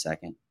 hold on a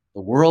second.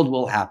 The world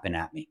will happen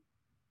at me,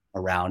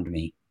 around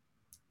me,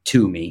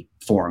 to me,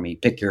 for me,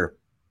 pick your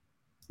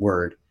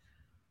word.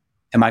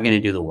 Am I going to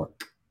do the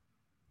work?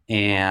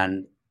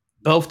 And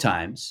both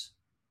times,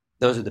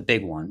 those are the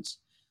big ones.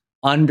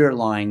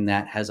 Underlying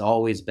that has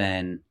always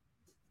been,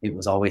 it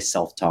was always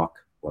self-talk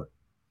work.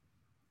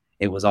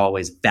 It was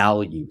always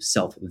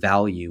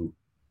self-value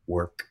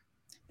work.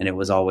 And it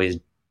was always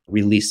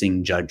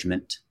releasing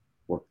judgment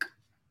work.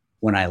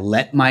 When I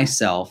let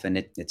myself, and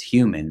it's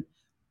human,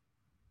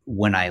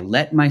 when I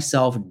let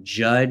myself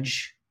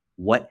judge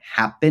what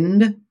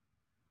happened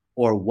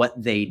or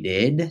what they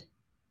did,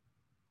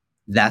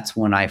 that's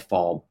when I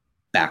fall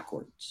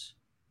backwards.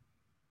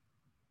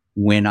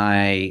 When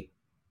I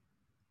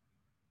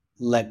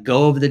let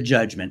go of the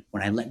judgment,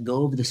 when I let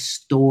go of the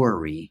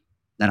story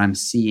that I'm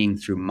seeing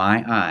through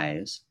my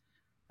eyes,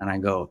 and I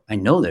go, I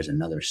know there's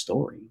another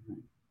story.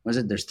 Was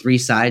it? There's 3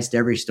 sides to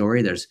every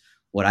story. There's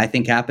what I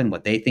think happened,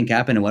 what they think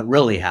happened, and what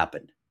really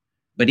happened.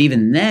 But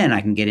even then,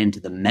 I can get into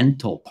the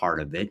mental part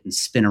of it and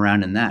spin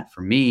around in that.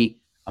 For me,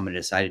 I'm going to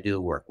decide to do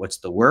the work. What's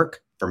the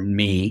work? For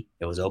me,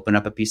 it was open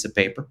up a piece of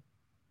paper,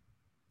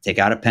 take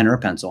out a pen or a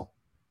pencil,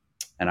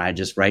 and I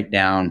just write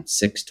down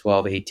 6,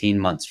 12, 18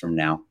 months from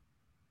now,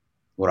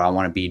 what do I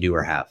want to be, do,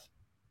 or have.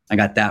 I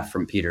got that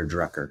from Peter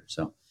Drucker.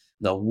 So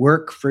the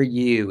work for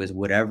you is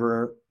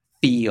whatever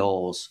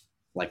feels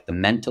like the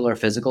mental or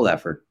physical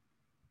effort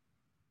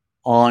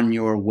on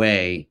your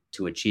way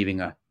to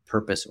achieving a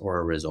purpose or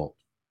a result.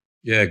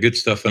 Yeah, good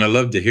stuff. And I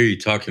love to hear you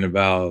talking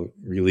about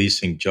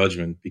releasing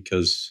judgment,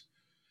 because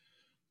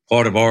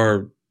part of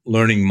our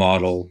learning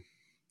model,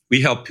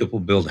 we help people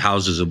build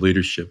houses of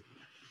leadership.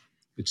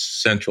 It's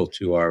central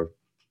to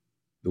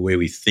the way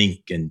we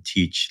think and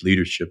teach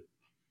leadership,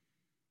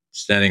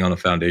 standing on a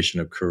foundation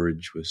of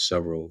courage with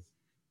several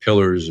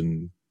pillars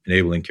and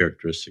enabling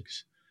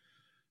characteristics.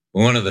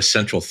 One of the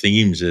central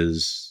themes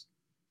is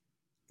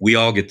we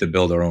all get to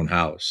build our own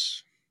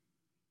house.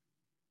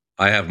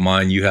 I have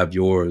mine, you have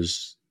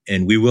yours,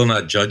 and we will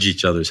not judge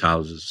each other's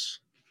houses.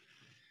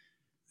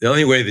 The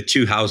only way the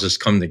 2 houses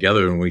come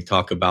together when we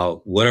talk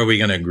about what are we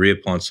going to agree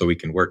upon so we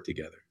can work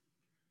together,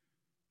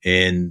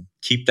 and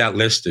keep that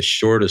list as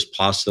short as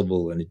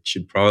possible. And it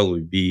should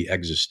probably be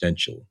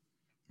existential,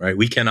 right?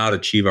 We cannot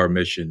achieve our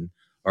mission,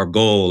 our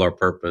goal, our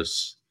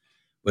purpose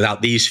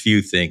without these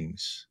few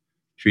things.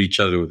 Treat each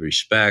other with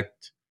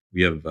respect.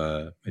 We have,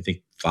 I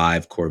think,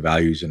 5 core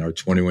values in our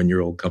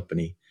 21-year-old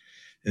company.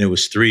 And it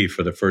was 3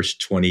 for the first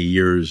 20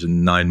 years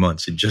and 9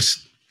 months. It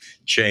just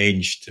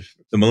changed.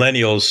 The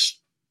millennials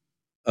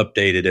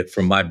updated it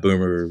from my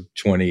boomer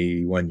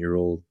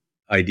 21-year-old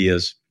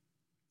ideas.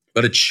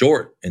 But it's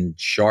short and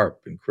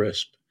sharp and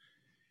crisp.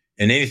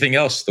 And anything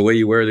else, the way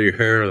you wear your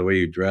hair, the way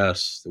you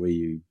dress,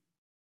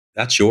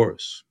 that's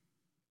yours.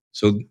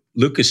 So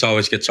Lucas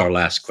always gets our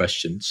last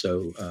question.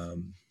 So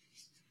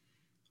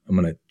I'm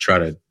going to try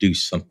to do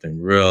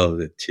something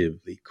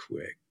relatively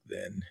quick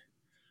then.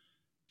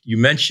 You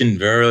mentioned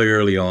very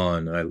early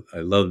on, I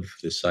love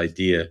this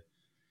idea.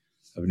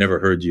 I've never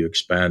heard you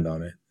expand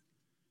on it.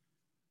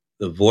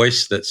 The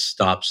voice that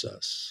stops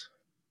us.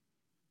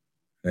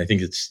 And I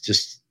think it's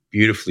just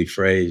beautifully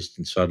phrased.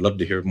 And so I'd love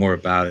to hear more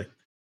about it.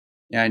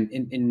 Yeah,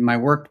 in my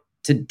work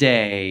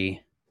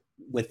today,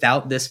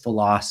 without this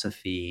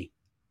philosophy,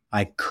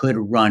 I could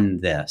run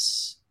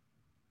this.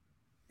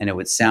 And it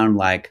would sound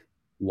like,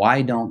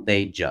 why don't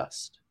they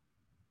just?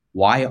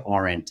 Why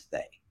aren't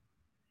they?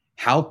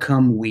 How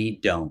come we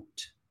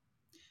don't?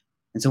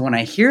 And so when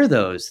I hear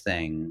those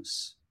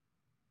things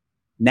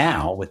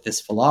now with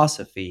this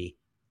philosophy,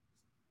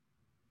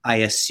 I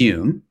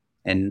assume,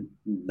 and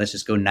let's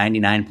just go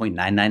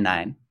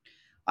 99.999,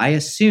 I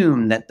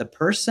assume that the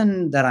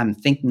person that I'm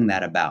thinking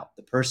that about,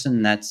 the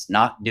person that's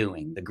not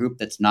doing, the group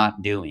that's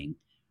not doing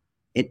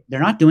it, they're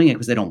not doing it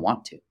because they don't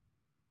want to.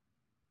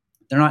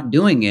 They're not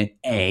doing it,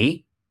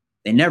 A,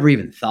 they never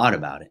even thought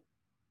about it,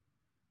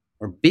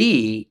 or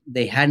B,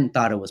 they hadn't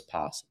thought it was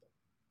possible.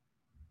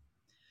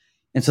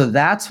 And so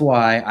that's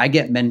why I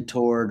get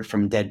mentored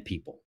from dead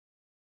people.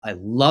 I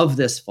love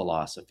this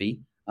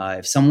philosophy.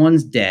 If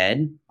someone's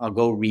dead, I'll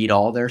go read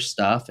all their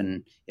stuff.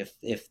 And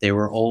if they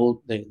were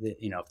old,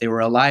 if they were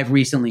alive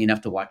recently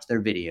enough to watch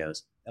their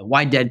videos.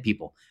 Why dead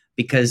people?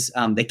 Because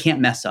they can't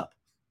mess up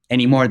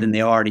any more than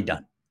they've already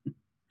done.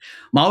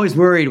 I'm always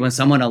worried when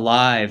someone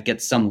alive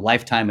gets some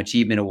lifetime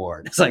achievement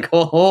award. It's like,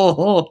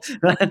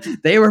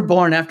 they were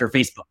born after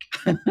Facebook.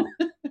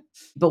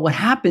 But what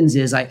happens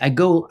is I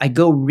go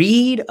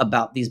read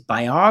about these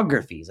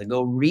biographies. I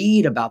go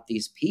read about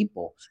these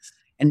people.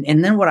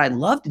 And then what I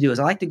love to do is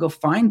I like to go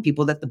find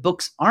people that the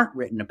books aren't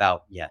written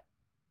about yet.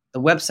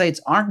 The websites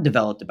aren't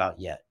developed about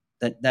yet.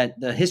 That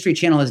the History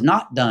Channel has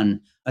not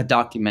done a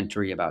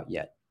documentary about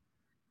yet.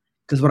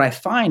 Because what I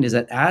find is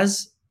that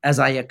as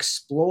I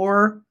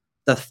explore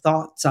the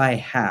thoughts I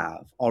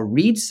have, I'll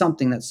read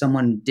something that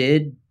someone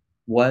did,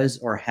 was,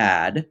 or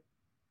had,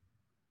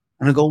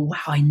 and I go, wow,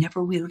 I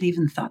never really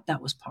even thought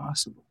that was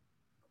possible.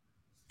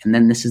 And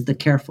then this is the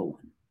careful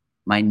one.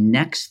 My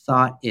next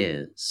thought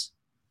is,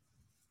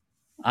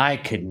 I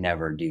could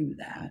never do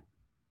that.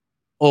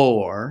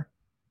 or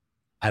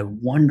I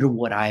wonder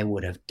what I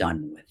would have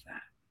done with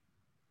that.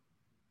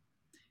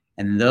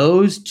 And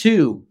those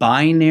two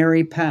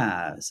binary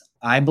paths,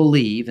 I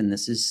believe, and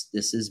this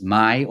is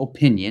my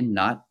opinion,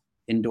 not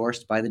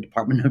endorsed by the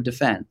Department of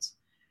Defense,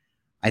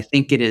 I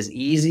think it is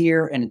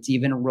easier and it's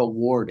even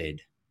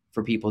rewarded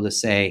for people to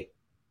say,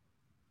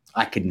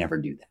 I could never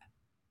do that.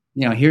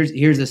 You know,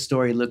 here's a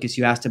story, Lucas.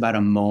 You asked about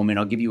a moment.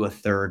 I'll give you a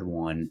third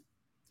one.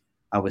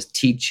 I was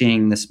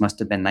teaching, this must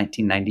have been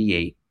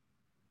 1998.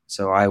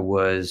 So I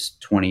was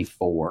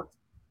 24.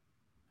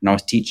 And I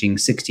was teaching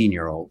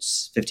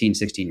 16-year-olds, 15,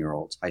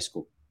 16-year-olds, high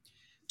school.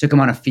 Took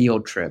them on a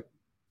field trip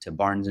to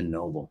Barnes &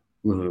 Noble.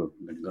 Woo-hoo,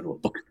 I'm going to go to a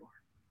bookstore.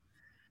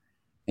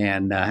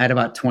 And I had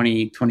about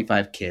 20,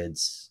 25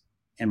 kids.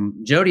 And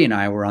Jody and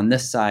I were on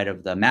this side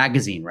of the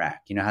magazine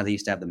rack. You know how they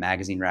used to have the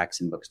magazine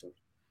racks in bookstores?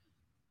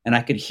 And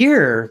I could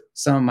hear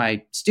some of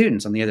my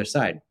students on the other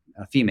side,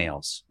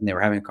 females, and they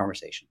were having a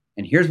conversation.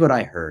 And here's what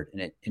I heard,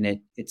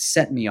 and it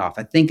set me off.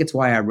 I think it's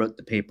why I wrote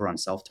the paper on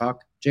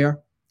self-talk, JR.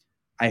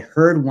 I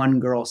heard one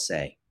girl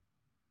say,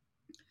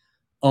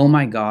 "Oh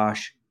my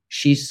gosh,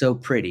 she's so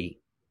pretty.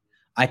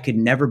 I could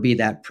never be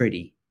that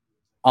pretty.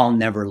 I'll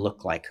never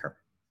look like her."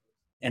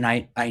 And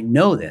I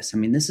know this. I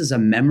mean, this is a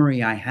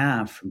memory I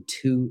have from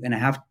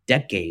 2.5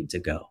 decades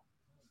ago.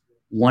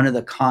 One of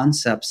the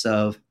concepts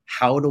of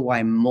how do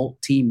I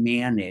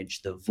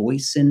multi-manage the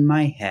voice in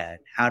my head?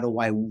 How do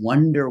I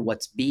wonder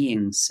what's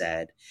being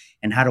said?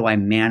 And how do I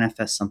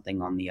manifest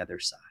something on the other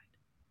side?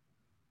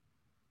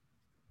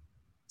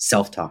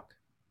 Self-talk.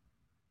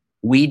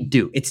 We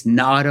do. It's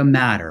not a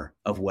matter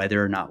of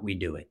whether or not we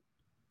do it.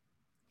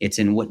 It's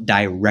in what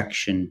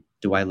direction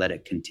do I let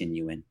it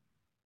continue in?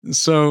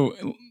 So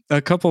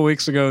a couple of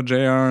weeks ago,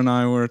 JR and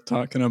I were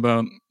talking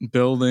about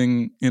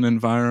building an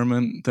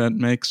environment that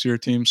makes your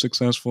team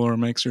successful or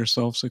makes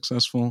yourself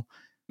successful.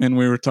 And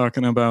we were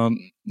talking about,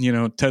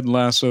 Ted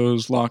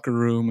Lasso's locker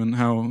room and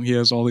how he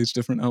has all these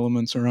different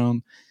elements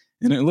around.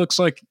 And it looks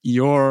like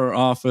your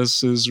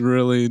office is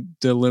really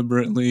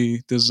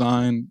deliberately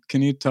designed.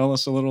 Can you tell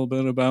us a little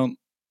bit about,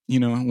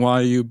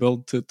 why you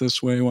built it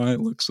this way, why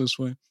it looks this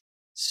way?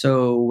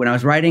 So when I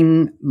was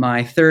writing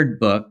my third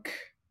book,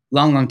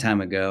 long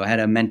time ago, I had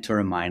a mentor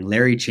of mine,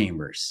 Larry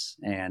Chambers,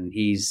 and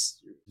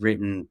he's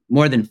written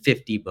more than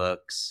 50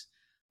 books,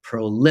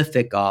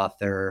 prolific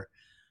author,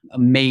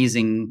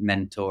 amazing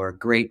mentor,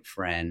 great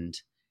friend.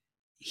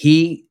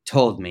 He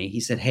told me, he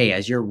said, "Hey,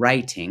 as you're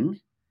writing,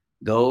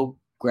 go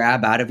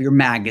grab out of your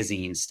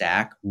magazine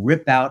stack,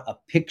 rip out a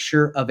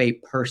picture of a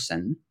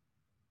person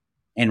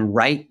and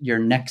write your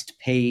next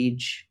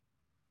page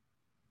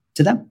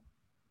to them."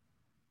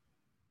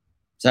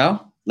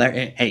 So,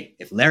 Larry, hey,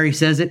 if Larry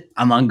says it,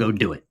 I'm going to go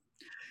do it.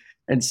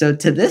 And so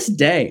to this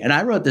day, and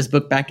I wrote this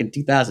book back in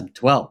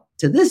 2012,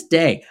 to this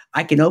day,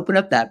 I can open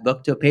up that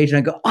book to a page and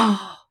I go,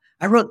 "Oh,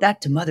 I wrote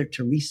that to Mother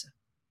Teresa.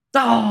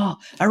 Oh,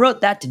 I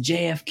wrote that to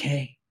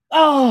JFK.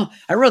 Oh,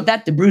 I wrote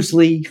that to Bruce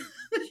Lee."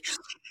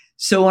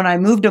 So when I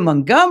moved to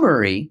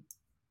Montgomery,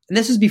 and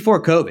this is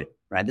before COVID,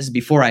 right? This is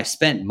before I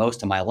spent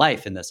most of my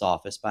life in this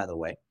office, by the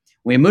way.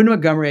 When I moved to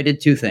Montgomery, I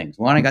did two things.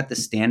 One, I got the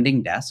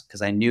standing desk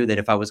because I knew that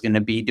if I was going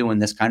to be doing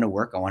this kind of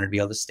work, I wanted to be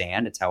able to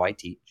stand. It's how I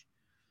teach.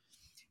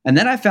 And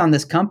then I found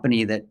this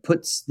company that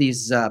puts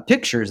these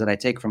pictures that I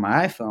take from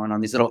my iPhone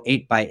on these little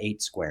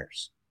 8x8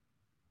 squares.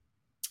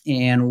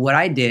 And what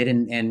I did,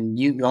 and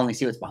you only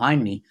see what's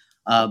behind me,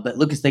 but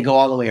Lucas, they go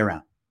all the way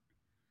around.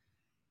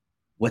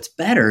 What's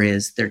better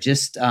is they're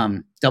just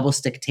double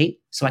stick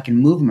tape, so I can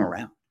move them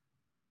around.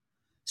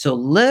 So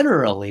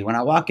literally, when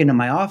I walk into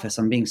my office,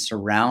 I'm being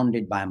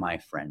surrounded by my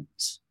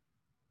friends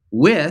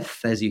with,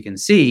 as you can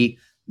see,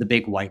 the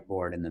big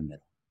whiteboard in the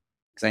middle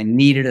because I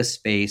needed a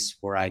space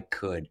where I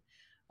could.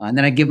 And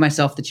then I give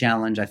myself the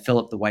challenge. I fill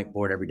up the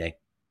whiteboard every day.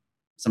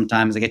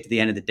 Sometimes I get to the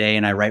end of the day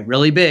and I write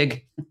really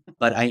big,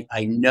 but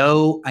I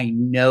know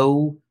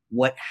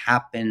what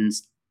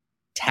happens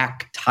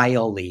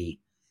tactilely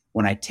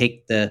when I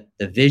take the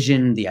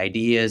vision, the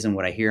ideas, and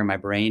what I hear in my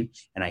brain,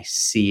 and I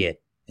see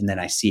it. And then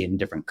I see it in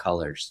different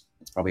colors.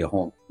 It's probably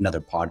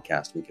another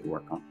podcast we could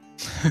work on.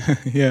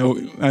 Yeah,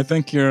 I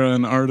think you're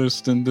an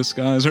artist in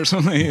disguise or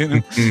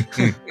something.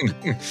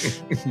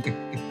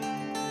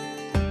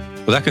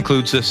 Well, that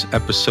concludes this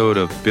episode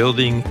of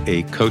Building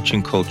a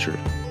Coaching Culture.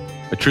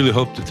 I truly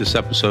hope that this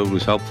episode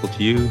was helpful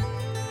to you.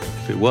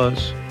 If it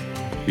was,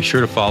 be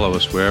sure to follow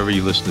us wherever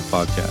you listen to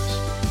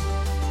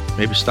podcasts.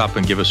 Maybe stop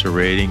and give us a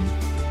rating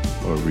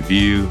or a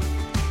review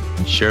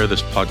and share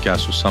this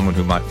podcast with someone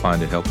who might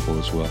find it helpful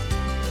as well.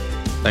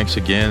 Thanks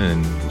again,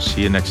 and we'll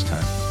see you next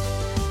time.